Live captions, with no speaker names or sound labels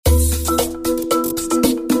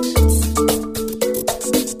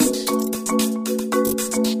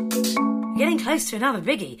to another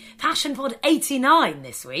biggie. Passion Pod 89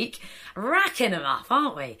 this week. Racking them up,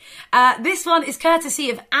 aren't we? This one is courtesy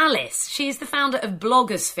of Alice. She is the founder of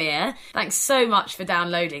Blogosphere. Thanks so much for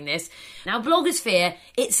downloading this. Now, Blogosphere,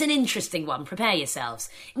 it's an interesting one. Prepare yourselves.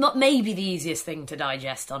 Not maybe the easiest thing to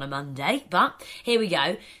digest on a Monday, but here we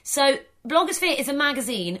go. So, Blogosphere is a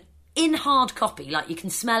magazine in hard copy, like you can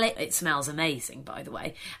smell it. It smells amazing, by the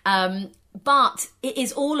way. But it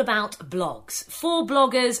is all about blogs. For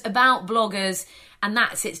bloggers, about bloggers, and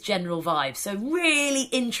that's its general vibe. So really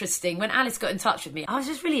interesting. When Alice got in touch with me, I was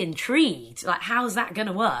just really intrigued. Like, how's that going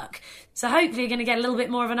to work? So hopefully you're going to get a little bit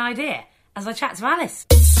more of an idea as I chat to Alice.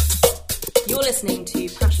 You're listening to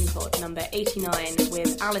Passion Pod number 89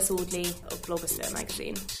 with Alice Audley of Blogosphere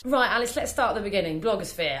Magazine. Right, Alice, let's start at the beginning.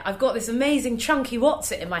 Blogosphere. I've got this amazing chunky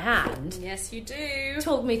what's it in my hand. Yes, you do.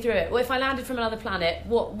 Talk me through it. Well, if I landed from another planet,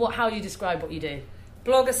 how do you describe what you do?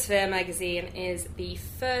 Blogosphere Magazine is the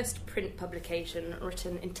first print publication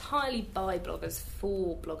written entirely by bloggers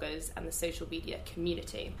for bloggers and the social media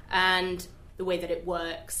community. And the way that it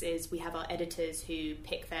works is we have our editors who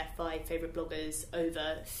pick their 5 favourite bloggers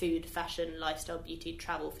over food, fashion, lifestyle, beauty,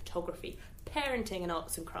 travel, photography, parenting and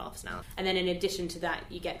arts and crafts now. And then in addition to that,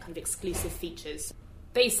 you get kind of exclusive features.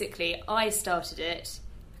 Basically, I started it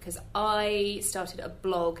because I started a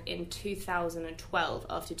blog in 2012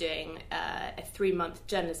 after doing a 3-month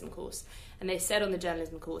journalism course. And they said on the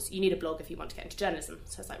journalism course, you need a blog if you want to get into journalism.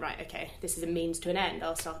 So I was like, right, okay, this is a means to an end,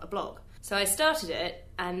 I'll start a blog. So I started it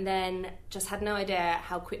and then just had no idea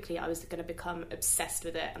how quickly I was going to become obsessed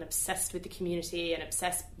with it and obsessed with the community and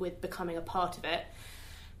obsessed with becoming a part of it.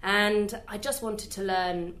 And I just wanted to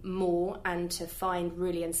learn more and to find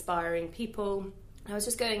really inspiring people. I was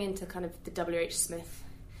just going into kind of the WH Smith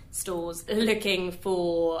stores looking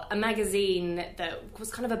for a magazine that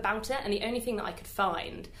was kind of about it, and the only thing that I could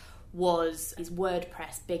find was these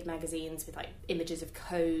WordPress big magazines with like images of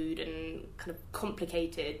code and kind of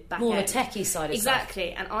complicated back more end. the techie side of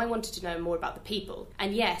Exactly, and I wanted to know more about the people.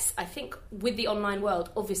 And yes, I think with the online world,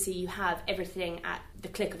 obviously you have everything at the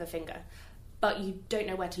click of a finger, but you don't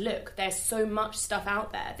know where to look. There's so much stuff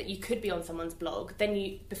out there that you could be on someone's blog,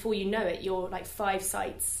 then before you know it, you're like 5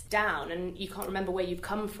 sites down and you can't remember where you've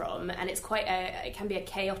come from, and it's it can be a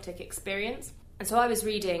chaotic experience. And so I was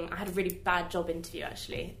reading, I had a really bad job interview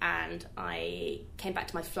actually, and I came back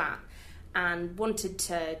to my flat and wanted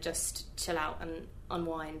to just chill out and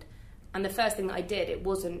unwind. And the first thing that I did, it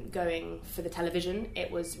wasn't going for the television, it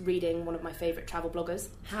was reading one of my favourite travel bloggers.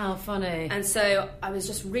 How funny. And so I was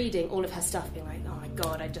just reading all of her stuff, being like, oh my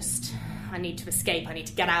God, I need to escape, I need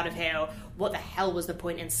to get out of here. What the hell was the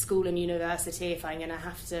point in school and university if I'm going to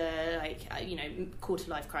have to, quarter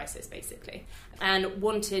life crisis, basically. And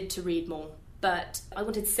wanted to read more. But I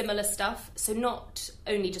wanted similar stuff, so not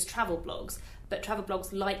only just travel blogs, but travel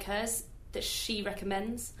blogs like hers that she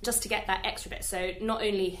recommends, just to get that extra bit. So not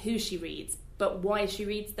only who she reads, but why she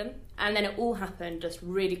reads them. And then it all happened just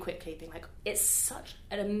really quickly, being like, it's such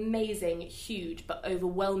an amazing, huge, but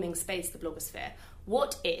overwhelming space, the blogosphere.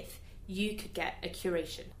 What if you could get a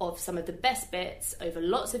curation of some of the best bits over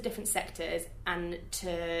lots of different sectors, and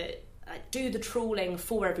to do the trawling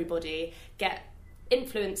for everybody, get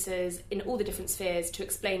influencers in all the different spheres to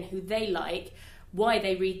explain who they like, why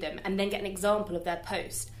they read them, and then get an example of their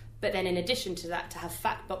post. But then in addition to that, to have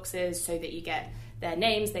fact boxes so that you get their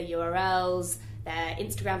names, their URLs, their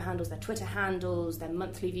Instagram handles, their Twitter handles, their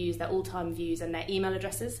monthly views, their all-time views, and their email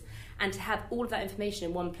addresses, and to have all of that information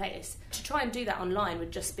in one place. To try and do that online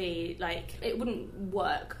would just be like, it wouldn't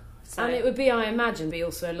work. So. And it would be, I imagine, be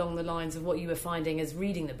also along the lines of what you were finding as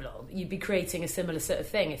reading the blog. You'd be creating a similar sort of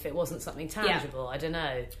thing if it wasn't something tangible. Yeah. I don't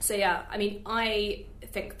know. So yeah, I mean, I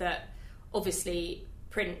think that obviously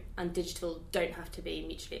print and digital don't have to be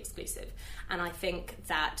mutually exclusive. And I think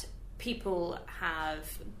that people have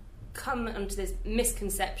come under this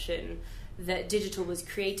misconception that digital was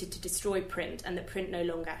created to destroy print and that print no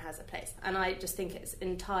longer has a place. And I just think it's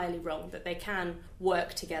entirely wrong, that they can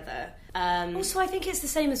work together. Also, I think it's the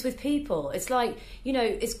same as with people. It's like,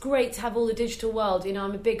 it's great to have all the digital world.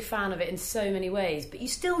 I'm a big fan of it in so many ways, but you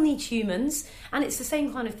still need humans, and it's the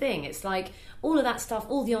same kind of thing. It's like all of that stuff,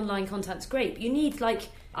 all the online content's great, but you need,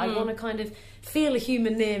 I want to kind of feel a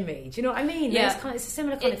human near me. Do you know what I mean? Yeah. It's a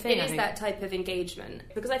similar kind of thing. It is that type of engagement.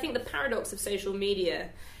 Because I think the paradox of social media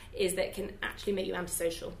is that it can actually make you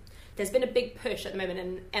antisocial. There's been a big push at the moment,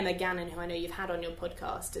 and Emma Gannon, who I know you've had on your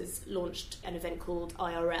podcast, has launched an event called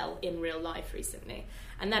IRL, in real life, recently.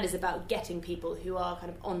 And that is about getting people who are kind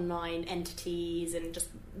of online entities and just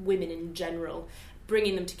women in general,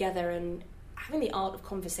 bringing them together and having the art of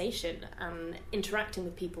conversation and interacting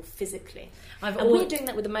with people physically. We're doing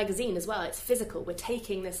that with the magazine as well. It's physical. We're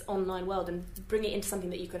taking this online world and bringing it into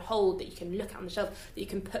something that you can hold, that you can look at on the shelf, that you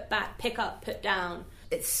can put back, pick up, put down.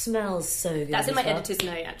 It smells so good. That's in my editor's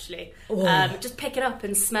note, actually. Just pick it up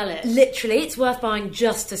and smell it. Literally, it's worth buying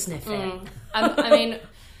just to sniff it. I mean,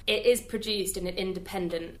 it is produced in an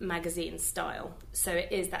independent magazine style. So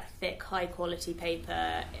it is that thick, high-quality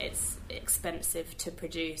paper. It's expensive to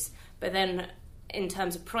produce. But then, in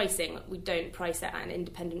terms of pricing, we don't price it at an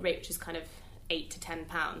independent rate, which is kind of £8 to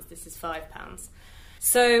 £10. This is £5.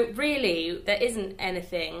 So really, there isn't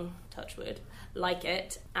anything, touch wood, like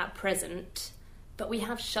it at present. But we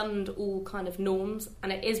have shunned all kind of norms,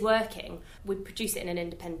 and it is working. We produce it in an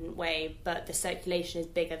independent way, but the circulation is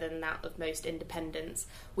bigger than that of most independents.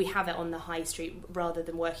 We have it on the high street rather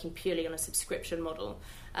than working purely on a subscription model.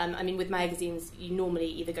 I mean, with magazines, you normally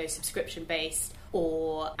either go subscription-based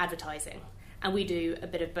or advertising. And we do a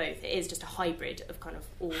bit of both. It is just a hybrid of kind of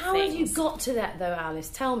all things. How have you got to that, though, Alice?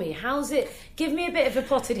 Tell me, how's it... Give me a bit of a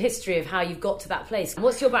potted history of how you've got to that place.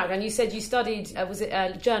 What's your background? You said you studied,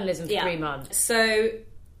 journalism for 3 months? So,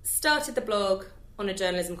 started the blog on a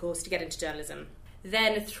journalism course to get into journalism.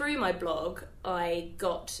 Then, through my blog, I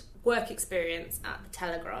got work experience at the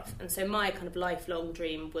Telegraph. And so my kind of lifelong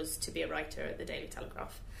dream was to be a writer at the Daily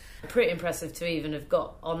Telegraph. Pretty impressive to even have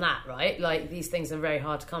got on that, right? Like, these things are very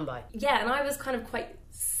hard to come by. Yeah, and I was kind of quite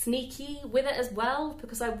sneaky with it as well,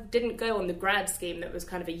 because I didn't go on the grad scheme that was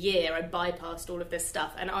kind of a year. I bypassed all of this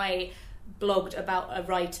stuff, and I blogged about a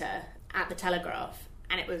writer at the Telegraph,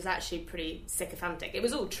 and it was actually pretty sycophantic. It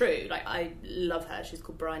was all true. Like, I love her. She's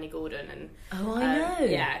called Bryony Gordon, and oh, I know.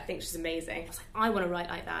 Yeah, I think she's amazing. I was like, I want to write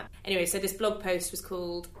like that. Anyway, so this blog post was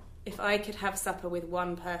called "If I Could Have Supper with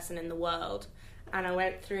One Person in the World." And I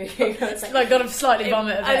went through... I was like, got to slightly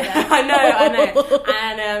vomit a bit there. I know.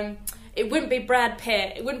 And it wouldn't be Brad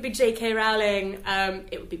Pitt. It wouldn't be J.K. Rowling.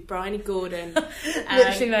 It would be Bryony Gordon.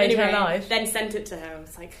 Literally made her life. Then sent it to her. I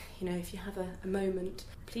was like, if you have a moment,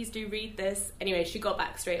 please do read this. Anyway, she got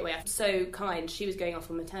back straight away. So kind. She was going off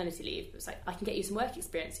on maternity leave. It was like, I can get you some work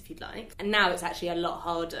experience if you'd like. And now it's actually a lot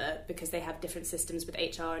harder because they have different systems with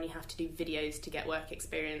HR and you have to do videos to get work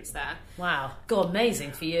experience there. Wow. God,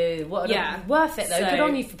 amazing for you. Worth it though. Good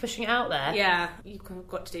on you for pushing it out there. Yeah, you've kind of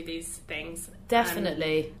got to do these things.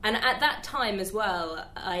 Definitely. And at that time as well,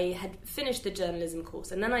 I had finished the journalism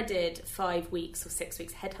course and then I did 5 weeks or 6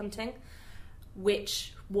 weeks headhunting,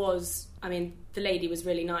 which was, the lady was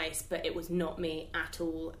really nice, but it was not me at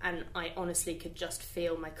all. And I honestly could just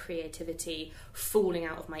feel my creativity falling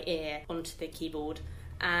out of my ear onto the keyboard.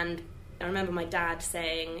 And I remember my dad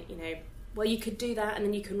saying, well, you could do that and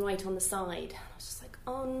then you can write on the side. I was just like,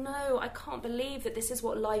 oh no, I can't believe that this is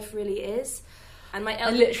what life really is. And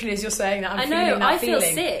literally, as you're saying that, I'm feeling that feeling. I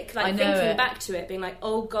feel sick, like thinking back to it, being like,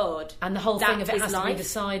 oh God. And the whole thing of it has to be the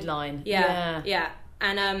sideline. Yeah.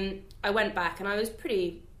 And I went back and I was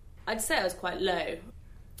I'd say I was quite low.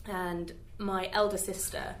 And my elder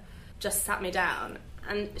sister just sat me down,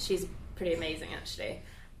 and she's pretty amazing actually,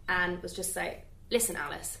 and was just like, listen,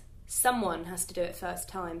 Alice, someone has to do it first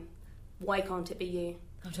time. Why can't it be you?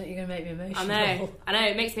 I don't think you're going to make me emotional. I know,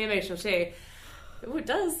 it makes me emotional too. Oh, it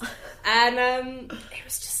does. And it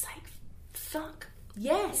was just like, fuck,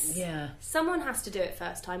 yes. Yeah. Someone has to do it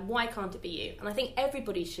first time. Why can't it be you? And I think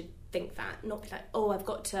everybody should think that, not be like, oh,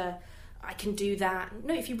 I can do that.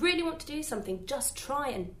 No, if you really want to do something, just try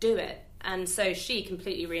and do it. And so she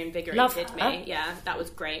completely reinvigorated me. Yeah, that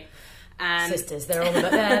was great. Sisters, they're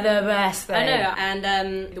the best. I know.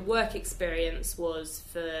 And the work experience was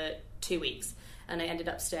for 2 weeks. And I ended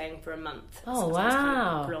up staying for a month. Oh, so wow. I was kind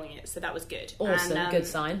of prolonging it, so that was good. Awesome, good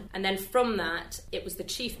sign. And then from that, it was the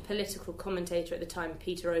chief political commentator at the time,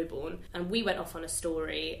 Peter Oborne, and we went off on a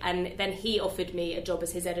story, and then he offered me a job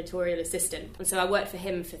as his editorial assistant. And so I worked for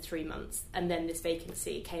him for 3 months, and then this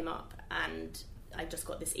vacancy came up, and I just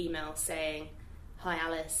got this email saying, hi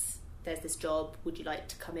Alice, there's this job, would you like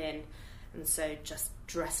to come in? And so just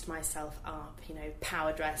dressed myself up,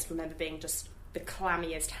 power dressed, remember being just the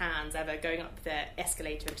clammiest hands ever, going up the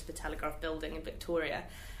escalator into the Telegraph building in Victoria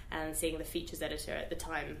and seeing the features editor at the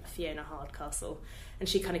time, Fiona Hardcastle. And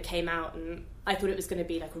she kind of came out, and I thought it was going to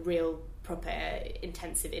be like a real proper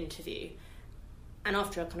intensive interview. And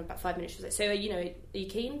after kind of about 5 minutes, she was like, so, are you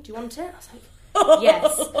keen? Do you want it? I was like,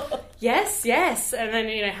 yes. And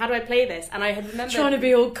then, how do I play this? And I had remembered... Trying to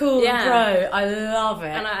be all cool and pro. I love it.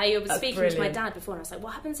 And I was speaking to my dad before, and I was like,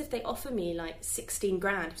 what happens if they offer me, 16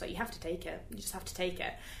 grand? He was like, you have to take it. You just have to take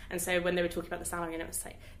it. And so when they were talking about the salary, and it was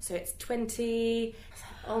like, so it's 20... I was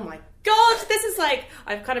like, oh my God, this is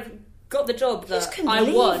I've kind of got the job that I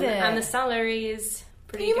want. And the salary is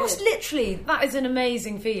pretty You good. must literally, that is an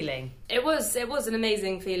amazing feeling. It was an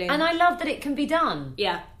amazing feeling. And I love that it can be done.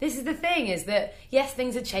 Yeah. This is the thing, is that, yes,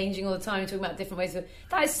 things are changing all the time, we're talking about different ways, but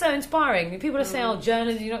that is so inspiring. People are saying,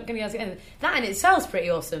 journalism, you're not going to be able to get anything. That in itself is pretty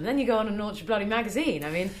awesome. Then you go on and launch a bloody magazine. I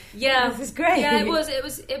mean, this is great. Yeah,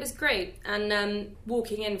 it was great. And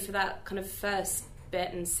walking in for that kind of first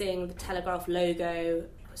bit and seeing the Telegraph logo,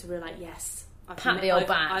 it was a real yes. Pat the old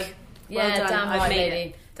back. Well done, damn I've right, made lady.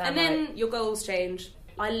 it. Damn And right. then your goals change.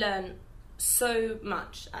 I learned so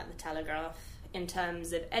much at the Telegraph in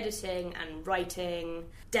terms of editing and writing,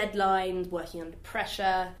 deadlines, working under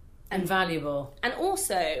pressure. And valuable. And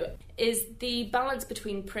also is the balance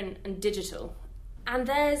between print and digital. And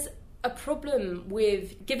there's a problem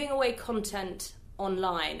with giving away content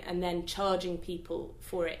online and then charging people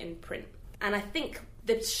for it in print. And I think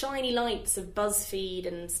the shiny lights of BuzzFeed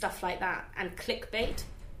and stuff like that and clickbait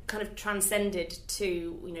kind of transcended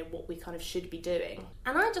to what we kind of should be doing.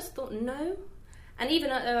 And I just thought, no. And even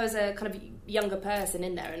though I was a kind of younger person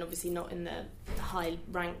in there and obviously not in the high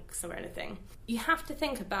ranks or anything, you have to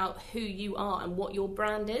think about who you are and what your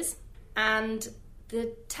brand is. And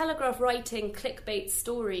the Telegraph writing clickbait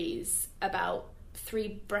stories about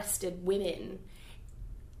three-breasted women,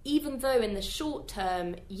 even though in the short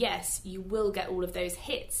term, yes, you will get all of those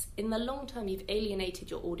hits, in the long term you've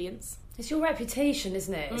alienated your audience. It's your reputation,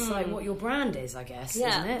 isn't it? It's like what your brand is, I guess,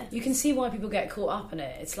 isn't it? You can see why people get caught up in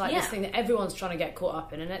it. It's like this thing that everyone's trying to get caught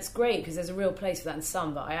up in, and it's great because there's a real place for that in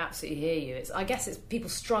some, but I absolutely hear you. I guess it's people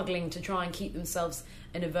struggling to try and keep themselves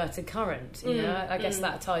in inverted current, you know? I guess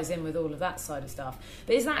that ties in with all of that side of stuff.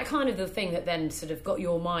 But is that kind of the thing that then sort of got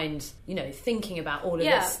your mind, thinking about all of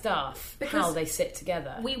this stuff, because how they sit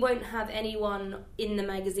together? We won't have anyone in the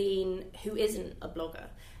magazine who isn't a blogger.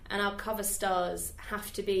 And our cover stars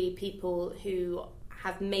have to be people who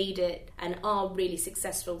have made it and are really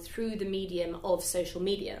successful through the medium of social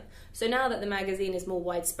media. So now that the magazine is more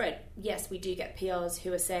widespread, yes, we do get PRs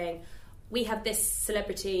who are saying, we have this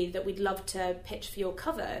celebrity that we'd love to pitch for your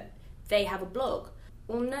cover. They have a blog.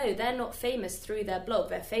 Well, no, they're not famous through their blog.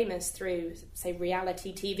 They're famous through, say,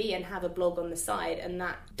 reality TV and have a blog on the side, and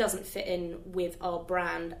that doesn't fit in with our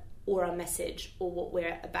brand or our message or what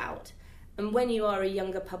we're about. And when you are a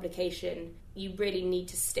younger publication, you really need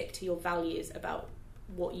to stick to your values about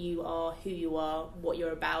what you are, who you are, what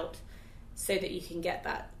you're about, so that you can get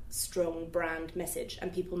that strong brand message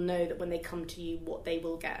and people know that when they come to you, what they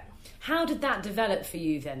will get. How did that develop for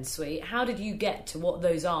you then, Sweet? How did you get to what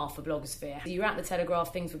those are for Blogosphere? You were at the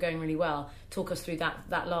Telegraph, things were going really well. Talk us through that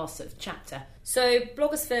last sort of chapter. So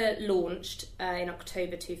Blogosphere launched in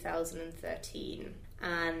October 2013,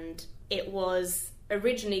 and it was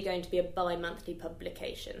originally going to be a bi-monthly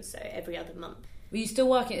publication, so every other month. Were you still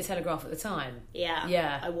working at the Telegraph at the time?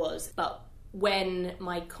 Yeah, I was. But when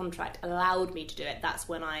my contract allowed me to do it, that's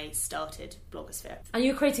when I started Blogosphere. And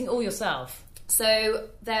you were creating it all yourself? So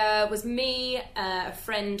there was me, a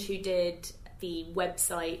friend who did the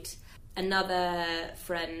website, another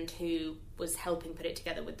friend who was helping put it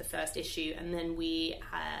together with the first issue, and then we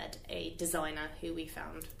had a designer who we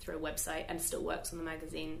found through a website and still works on the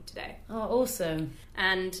magazine today. Oh, awesome.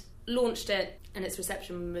 And launched it, and its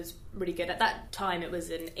reception was really good. At that time it was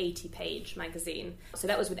an 80-page magazine, so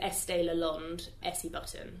that was with Estée Lalonde, Essie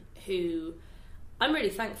Button, who I'm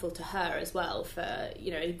really thankful to her as well for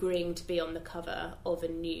agreeing to be on the cover of a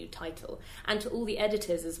new title, and to all the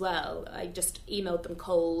editors as well. I just emailed them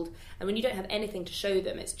cold, and when you don't have anything to show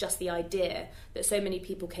them, it's just the idea that so many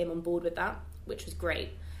people came on board with that, which was great.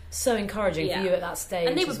 So encouraging for you at that stage.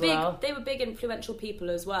 And they were as big. Well. They were big, influential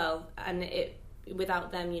people as well, and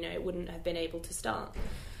without them, it wouldn't have been able to start.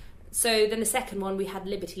 So then the second one, we had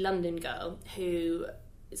Liberty London Girl, who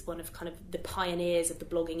is one of kind of the pioneers of the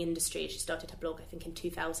blogging industry. She started her blog, I think, in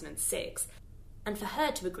 2006. And for her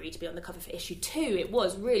to agree to be on the cover for issue 2, it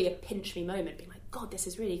was really a pinch me moment, being like, God, this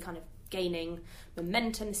is really kind of gaining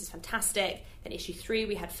momentum, this is fantastic. Then issue 3,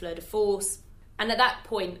 we had Fleur de Force. And at that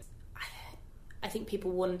point, I think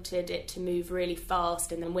people wanted it to move really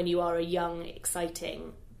fast, and then when you are a young,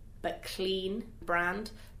 exciting, but clean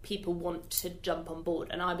brand, people want to jump on board.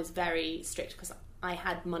 And I was very strict because I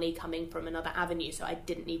had money coming from another avenue, so I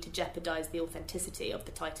didn't need to jeopardise the authenticity of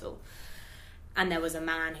the title. And there was a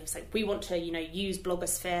man who was like, we want to, use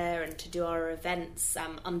Blogosphere and to do our events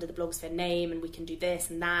under the Blogosphere name, and we can do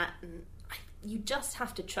this and that. And you just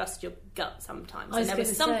have to trust your gut sometimes. And there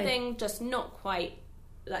was something just not quite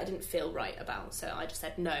that I didn't feel right about, so I just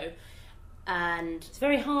said no. And it's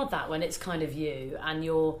very hard that when it's kind of you and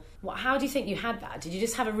how do you think you had that? Did you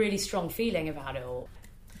just have a really strong feeling about it all?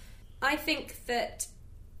 I think that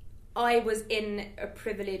I was in a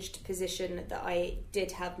privileged position that I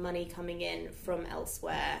did have money coming in from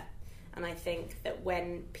elsewhere. And I think that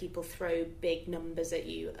when people throw big numbers at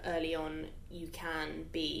you early on, you can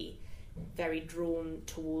be very drawn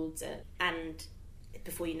towards it. And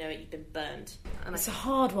before you know it, you've been burned. And it's a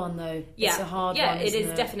hard one, though. Yeah, it's a hard one. Yeah, it is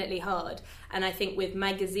it? definitely hard. And I think with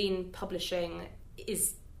magazine publishing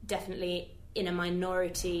is definitely in a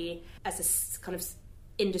minority as a kind of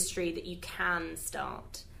industry that you can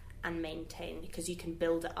start and maintain, because you can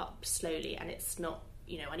build it up slowly, and it's not,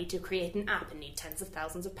 I need to create an app and need tens of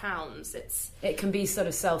thousands of pounds. It can be sort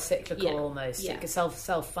of self-cyclical almost. Yeah.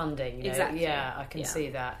 Self-funding. Exactly. Yeah, I can see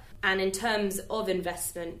that. And in terms of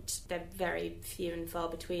investment, they're very few and far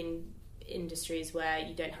between industries where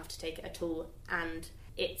you don't have to take it at all. And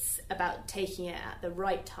it's about taking it at the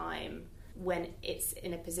right time when it's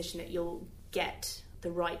in a position that you'll get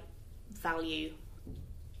the right value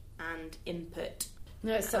and input.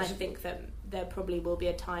 No, and I think that there probably will be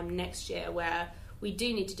a time next year where we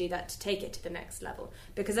do need to do that to take it to the next level.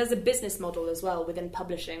 Because as a business model as well within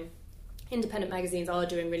publishing, independent magazines are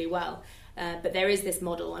doing really well. But there is this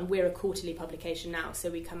model, and we're a quarterly publication now, so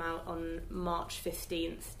we come out on March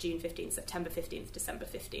 15th, June 15th, September 15th, December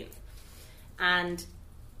 15th. And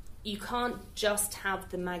you can't just have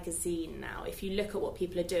the magazine now. If you look at what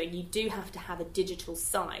people are doing, you do have to have a digital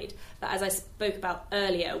side. But as I spoke about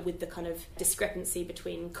earlier with the kind of discrepancy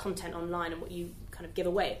between content online and what you kind of give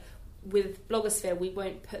away, with Blogosphere, we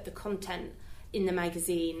won't put the content in the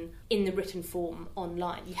magazine in the written form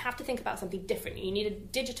online. You have to think about something different. You need a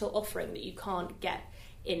digital offering that you can't get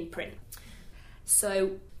in print.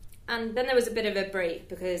 So, and then there was a bit of a break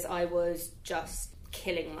because I was just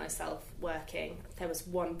killing myself working. There was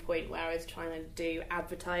one point where I was trying to do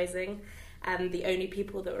advertising, and the only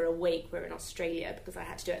people that were awake were in Australia because I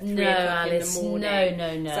had to do it at 3 o'clock in the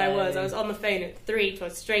morning. No. So I was on the phone at 3 to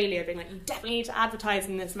Australia being like, you definitely need to advertise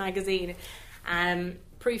in this magazine.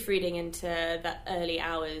 Proofreading into the early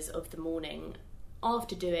hours of the morning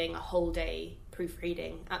after doing a whole day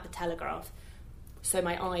proofreading at the Telegraph. So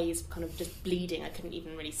my eyes kind of just bleeding, I couldn't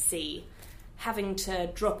even really see. Having to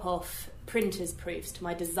drop off printer's proofs to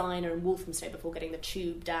my designer in Walthamstow before getting the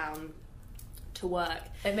tube down to work.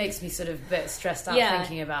 It makes me sort of a bit stressed out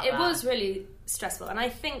thinking about that. It was really stressful. And I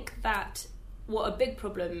think that what a big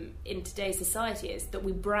problem in today's society is that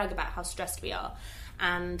we brag about how stressed we are.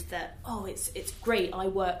 And that, it's great, I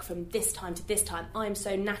work from this time to this time, I'm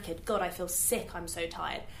so knackered, God, I feel sick, I'm so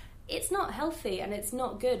tired. It's not healthy and it's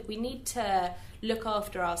not good. We need to look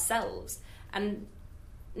after ourselves. And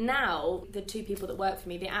now, the 2 people that work for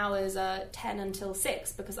me, the hours are 10 until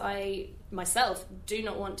 6 because I, myself, do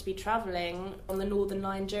not want to be travelling on the Northern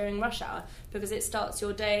Line during rush hour because it starts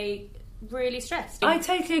your day really stressed. I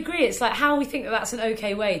totally agree. It's like how we think that that's an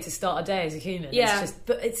okay way to start a day as a human. Yeah.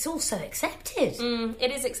 But it's also accepted.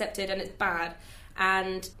 It is accepted and it's bad.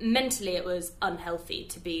 And mentally it was unhealthy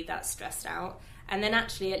to be that stressed out. And then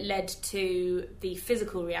actually it led to the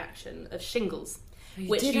physical reaction of shingles,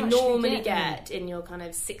 which you normally get in your kind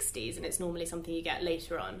of 60s, and it's normally something you get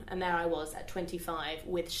later on. And there I was at 25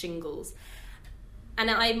 with shingles. And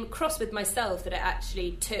I'm cross with myself that it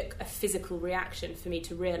actually took a physical reaction for me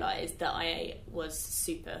to realise that I was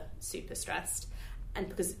super, super stressed. And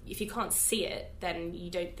because if you can't see it, then you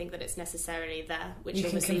don't think that it's necessarily there. Which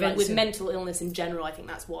obviously, like with mental illness in general, I think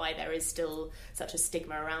that's why there is still such a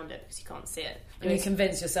stigma around it, because you can't see it. And you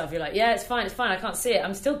convince yourself, you're like, yeah, it's fine, I can't see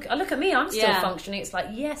it. Look at me, I'm still functioning. It's like,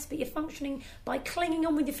 yes, but you're functioning by clinging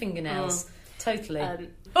on with your fingernails. Totally.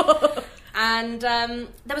 And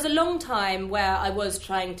there was a long time where I was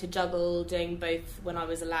trying to juggle doing both when I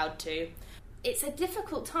was allowed to. It's a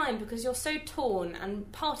difficult time because you're so torn, and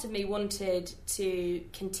part of me wanted to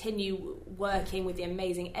continue working with the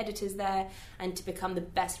amazing editors there and to become the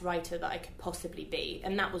best writer that I could possibly be,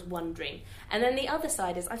 and that was one dream. And then the other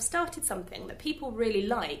side is I've started something that people really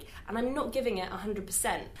like and I'm not giving it 100%.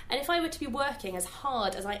 And if I were to be working as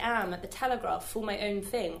hard as I am at the Telegraph for my own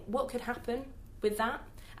thing, what could happen with that?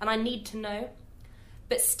 And I need to know.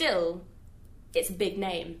 But still, it's a big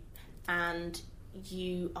name, and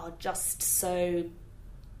you are just so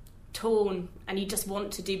torn, and you just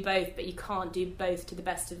want to do both, but you can't do both to the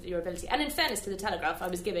best of your ability. And in fairness to the Telegraph, I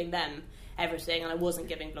was giving them everything, and I wasn't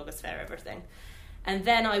giving Blogosphere everything. And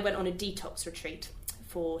then I went on a detox retreat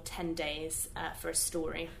for 10 days for a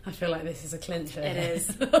story. I feel like this is a clincher. It is.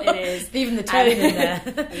 It is. Even the tone in there.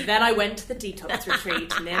 And then I went to the detox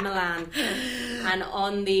retreat near Milan. And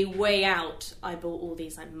on the way out, I bought all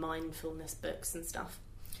these like mindfulness books and stuff.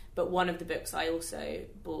 But one of the books I also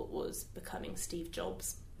bought was Becoming Steve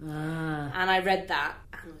Jobs. And I read that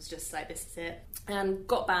and was just like, this is it. And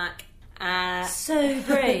got back So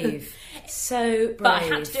brave. So brave. But I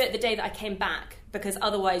had to do it the day that I came back, because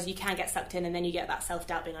otherwise you can get sucked in and then you get that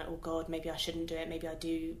self-doubt being like, oh God, maybe I shouldn't do it. Maybe I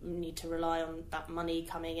do need to rely on that money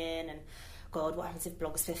coming in, and God, what happens if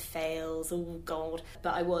Blogosphere fails? Oh God.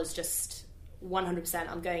 But I was just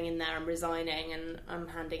 100%, I'm going in there, I'm resigning, and I'm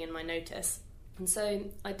handing in my notice. And so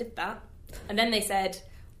I did that. And then they said,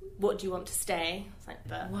 what do you want to stay? I was like,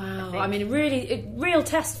 but wow. I mean, really, real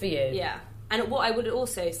test for you. Yeah. And what I would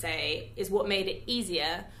also say is what made it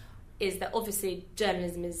easier is that obviously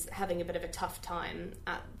journalism is having a bit of a tough time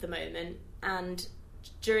at the moment. And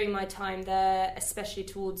during my time there, especially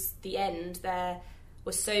towards the end, there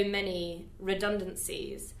were so many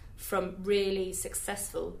redundancies from really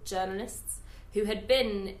successful journalists who had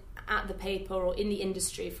been at the paper or in the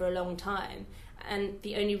industry for a long time. And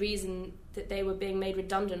the only reason that they were being made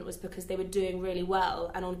redundant was because they were doing really well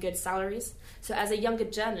and on good salaries. So as a younger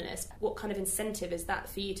journalist, what kind of incentive is that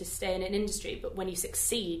for you to stay in an industry? But when you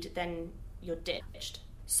succeed, then you're ditched.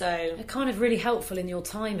 So they're kind of really helpful in your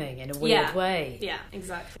timing in a weird way. Yeah,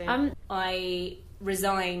 exactly. I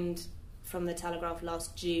resigned from the Telegraph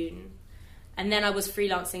last June, and then I was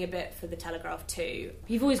freelancing a bit for the Telegraph too.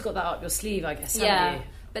 You've always got that up your sleeve, I guess, haven't you?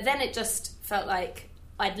 But then it just felt like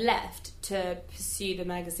I'd left to pursue the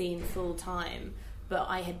magazine full time, but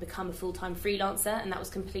I had become a full-time freelancer, and that was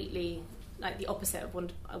completely like the opposite of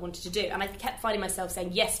what I wanted to do. And I kept finding myself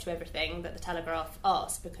saying yes to everything that the Telegraph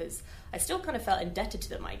asked, because I still kind of felt indebted to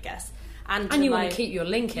them, I guess. And you want to keep your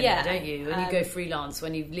link in there, don't you? When you go freelance,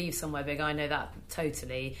 when you leave somewhere big, I know that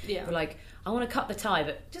totally. Yeah. You're like, I want to cut the tie,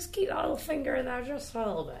 but just keep that little finger in there just a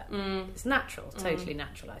little bit. It's natural, totally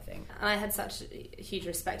natural, I think. And I had such a huge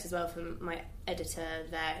respect as well for my editor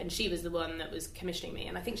there, and she was the one that was commissioning me.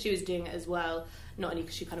 And I think she was doing it as well, not only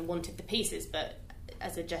because she kind of wanted the pieces, but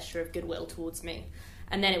as a gesture of goodwill towards me.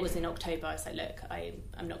 And then it was in October, I was like, look,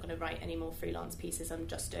 I'm not going to write any more freelance pieces, I'm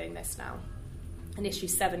just doing this now. And issue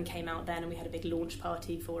 7 came out then, and we had a big launch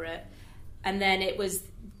party for it. And then it was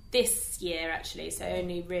this year, actually, so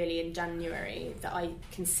only really in January, that I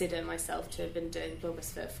consider myself to have been doing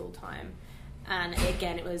Blogosphere full time. And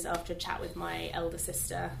again, it was after a chat with my elder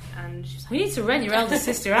sister, and she was like, we need to rent your elder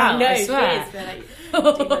sister out. No, I swear.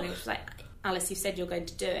 She was like, Alice, you said you're going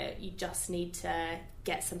to do it, you just need to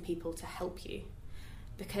get some people to help you,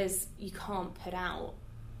 because you can't put out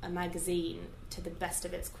a magazine to the best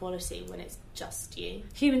of its quality when it's just you.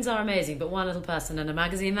 Humans are amazing, but one little person and a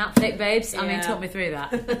magazine that thick, babes. I mean, talk me through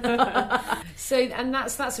that. So, and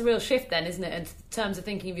that's a real shift then, isn't it, in terms of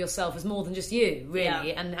thinking of yourself as more than just you,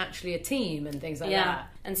 really, and actually a team and things like that.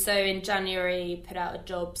 And so in January, put out a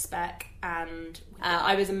job spec, and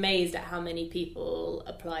I was amazed at how many people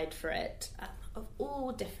applied for it. Of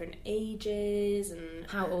all different ages, and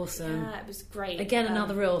how awesome. Yeah, it was great. Again,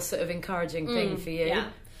 another real sort of encouraging thing for you. Yeah.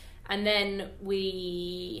 And then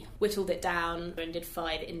we whittled it down and did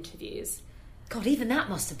 5 interviews. God, even that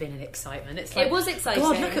must have been an excitement. It's like, it was exciting.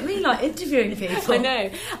 God, look at me, like, interviewing people. I know.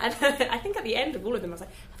 And I think at the end of all of them, I was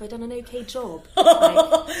like, have I done an okay job?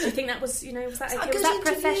 Like, do you think that was, was that okay? Was that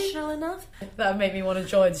professional enough? That would make me want to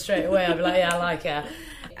join straight away. I'd be like, yeah, I like her.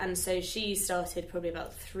 And so she started probably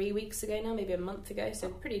about 3 weeks ago now, maybe a month ago, so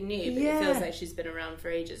pretty new, but it feels like she's been around for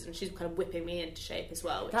ages, and she's kind of whipping me into shape as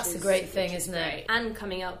well. That's a great thing, isn't it? And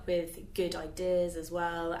coming up with good ideas as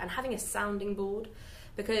well, and having a sounding board,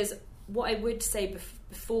 because what I would say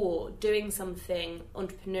before, doing something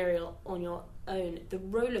entrepreneurial on your own, the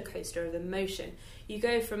roller coaster of emotion, you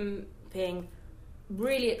go from being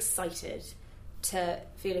really excited to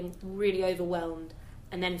feeling really overwhelmed,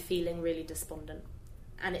 and then feeling really despondent.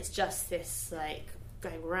 And it's just this, like,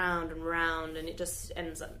 going round and round, and it just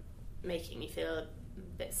ends up making me feel a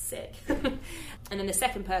bit sick. And then the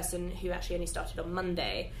second person, who actually only started on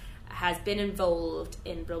Monday, has been involved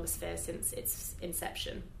in Blogosphere since its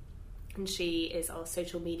inception. And she is our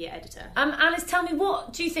social media editor. Alice, tell me,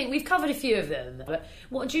 what do you think? We've covered a few of them, but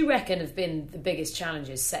what do you reckon have been the biggest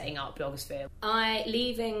challenges setting up Blogosphere?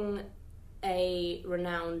 Leaving a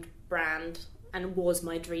renowned brand, and was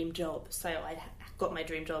my dream job. So I got my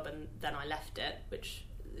dream job and then I left it, which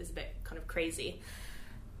is a bit kind of crazy.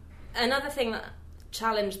 Another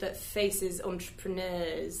challenge that faces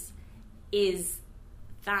entrepreneurs is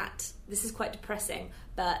that, this is quite depressing,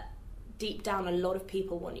 but deep down a lot of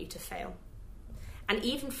people want you to fail. And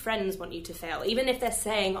even friends want you to fail. Even if they're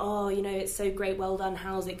saying, oh, it's so great, well done,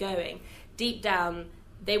 how's it going? Deep down,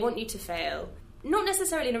 they want you to fail. Not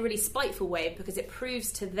necessarily in a really spiteful way, because it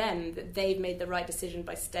proves to them that they've made the right decision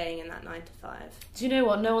by staying in that 9 to 5. Do you know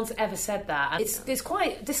what? No one's ever said that. It's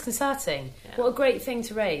quite disconcerting. Yeah. What a great thing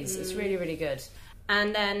to raise. It's really, really good.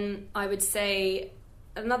 And then I would say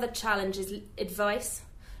another challenge is advice.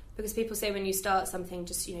 Because people say when you start something,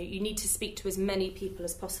 just, you know, you need to speak to as many people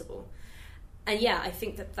as possible. And yeah, I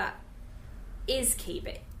think that is key,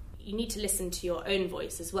 but you need to listen to your own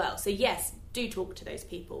voice as well. So yes, do talk to those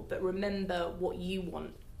people, but remember what you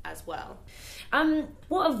want as well.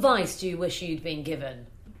 What advice do you wish you'd been given?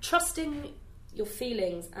 Trusting your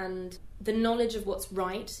feelings and the knowledge of what's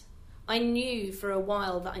right. I knew for a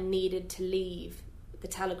while that I needed to leave the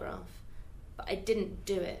Telegraph, but I didn't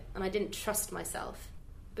do it, and I didn't trust myself.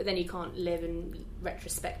 But then you can't live in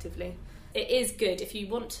retrospectively. It is good if you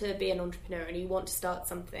want to be an entrepreneur and you want to start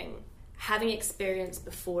something, having experience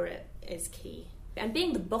before it is key. And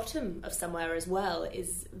being the bottom of somewhere as well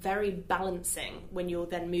is very balancing when you're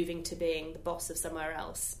then moving to being the boss of somewhere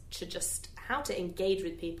else, to just how to engage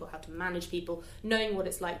with people, how to manage people, knowing what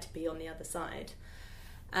it's like to be on the other side.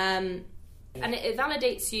 And it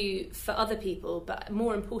validates you for other people, but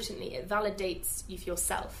more importantly, it validates you for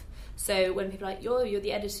yourself. So when people are like, you're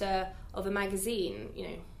the editor of a magazine, you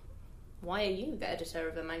know, why are you the editor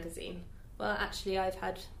of a magazine? Well, actually, I've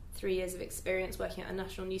had 3 years of experience working at a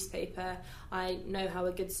national newspaper. I know how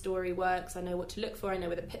a good story works. I know what to look for. I know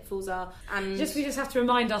where the pitfalls are. And we just have to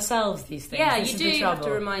remind ourselves these things. Yeah, you do have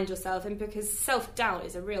to remind yourself, and because self-doubt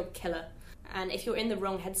is a real killer. And if you're in the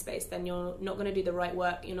wrong headspace, then you're not going to do the right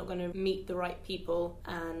work. You're not going to meet the right people,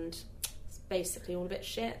 and it's basically all a bit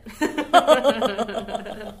shit.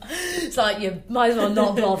 It's like you might as well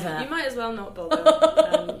not bother. You might as well not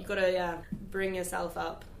bother. You've got to bring yourself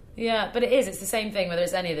up. Yeah, but it is. It's the same thing whether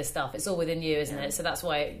it's any of this stuff. It's all within you, isn't it? So that's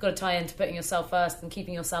why you've got to tie into putting yourself first and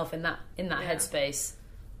keeping yourself in that headspace.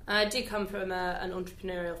 I do come from an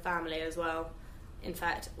entrepreneurial family as well. In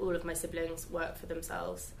fact, all of my siblings work for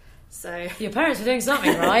themselves. So your parents are doing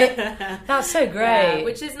something right. That's so great. Yeah,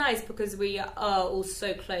 which is nice because we are all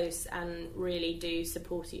so close and really do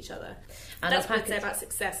support each other. And that's what I'd say about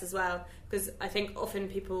success as well. Because I think often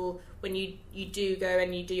people, when you do go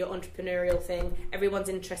and you do your entrepreneurial thing, everyone's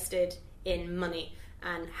interested in money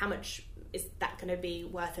and how much is that going to be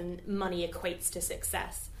worth, and money equates to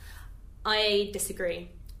success. I disagree,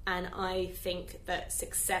 and I think that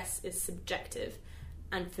success is subjective.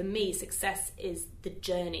 And for me, success is the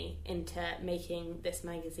journey into making this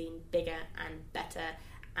magazine bigger and better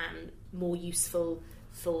and more useful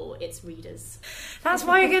for its readers. That's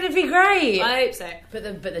why you're going to be great. I hope so. But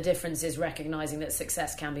the difference is recognising that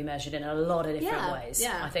success can be measured in a lot of different ways.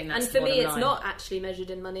 Yeah. I think that's and for me, it's line. not actually measured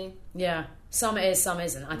in money. Yeah. Some it is, some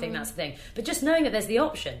isn't. I think that's the thing. But just knowing that there's the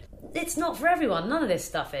option. It's not for everyone. None of this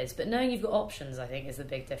stuff is. But knowing you've got options, I think, is the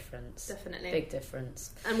big difference. Definitely. Big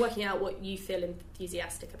difference. And working out what you feel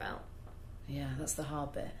enthusiastic about. Yeah, that's the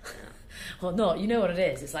hard bit. Yeah. Well, not. You know what it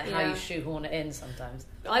is. It's like how you shoehorn it in sometimes.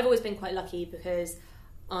 I've always been quite lucky because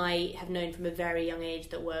I have known from a very young age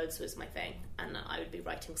that words was my thing. And I would be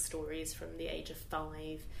writing stories from the age of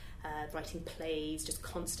 5, writing plays, just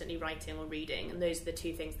constantly writing or reading. And those are the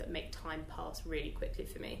two things that make time pass really quickly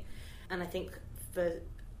for me. And I think for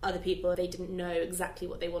other people, they didn't know exactly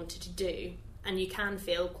what they wanted to do. And you can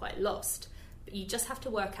feel quite lost. But you just have to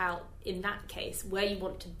work out, in that case, where you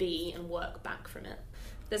want to be and work back from it.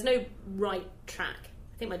 There's no right track.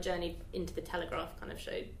 I think my journey into the Telegraph kind of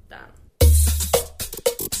showed that.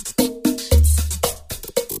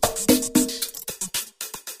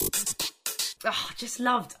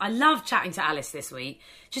 I loved chatting to Alice this week.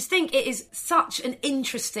 Just think it is such an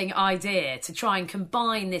interesting idea to try and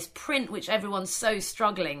combine this print, which everyone's so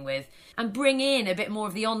struggling with, and bring in a bit more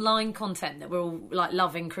of the online content that we're all like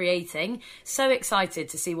loving creating. So excited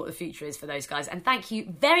to see what the future is for those guys. And thank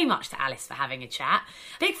you very much to Alice for having a chat.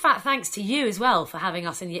 Big fat thanks to you as well for having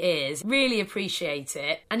us in your ears. Really appreciate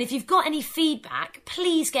it. And if you've got any feedback,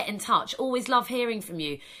 please get in touch. Always love hearing from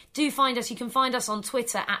you. Do find us. You can find us on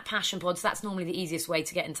Twitter at PassionPods. That's normally the easiest way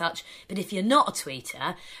to get in touch. But if you're not a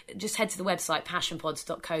tweeter, just head to the website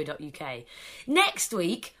passionpods.co.uk. Next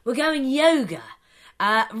week, we're going yoga.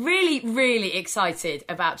 Really, really excited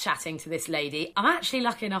about chatting to this lady. I'm actually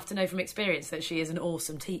lucky enough to know from experience that she is an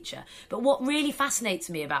awesome teacher. But what really fascinates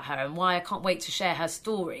me about her and why I can't wait to share her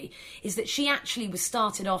story is that she actually was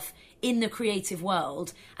started off in the creative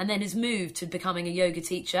world and then has moved to becoming a yoga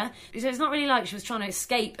teacher. So it's not really like she was trying to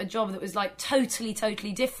escape a job that was like totally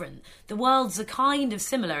different. The worlds are kind of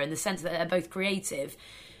similar in the sense that they're both creative.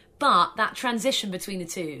 But that transition between the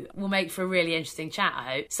two will make for a really interesting chat,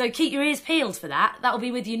 I hope. So keep your ears peeled for that. That will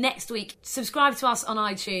be with you next week. Subscribe to us on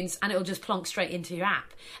iTunes and it'll just plonk straight into your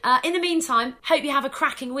app. In the meantime, hope you have a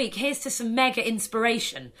cracking week. Here's to some mega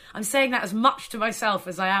inspiration. I'm saying that as much to myself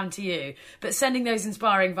as I am to you, but sending those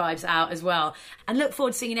inspiring vibes out as well. And look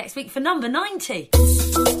forward to seeing you next week for number 90.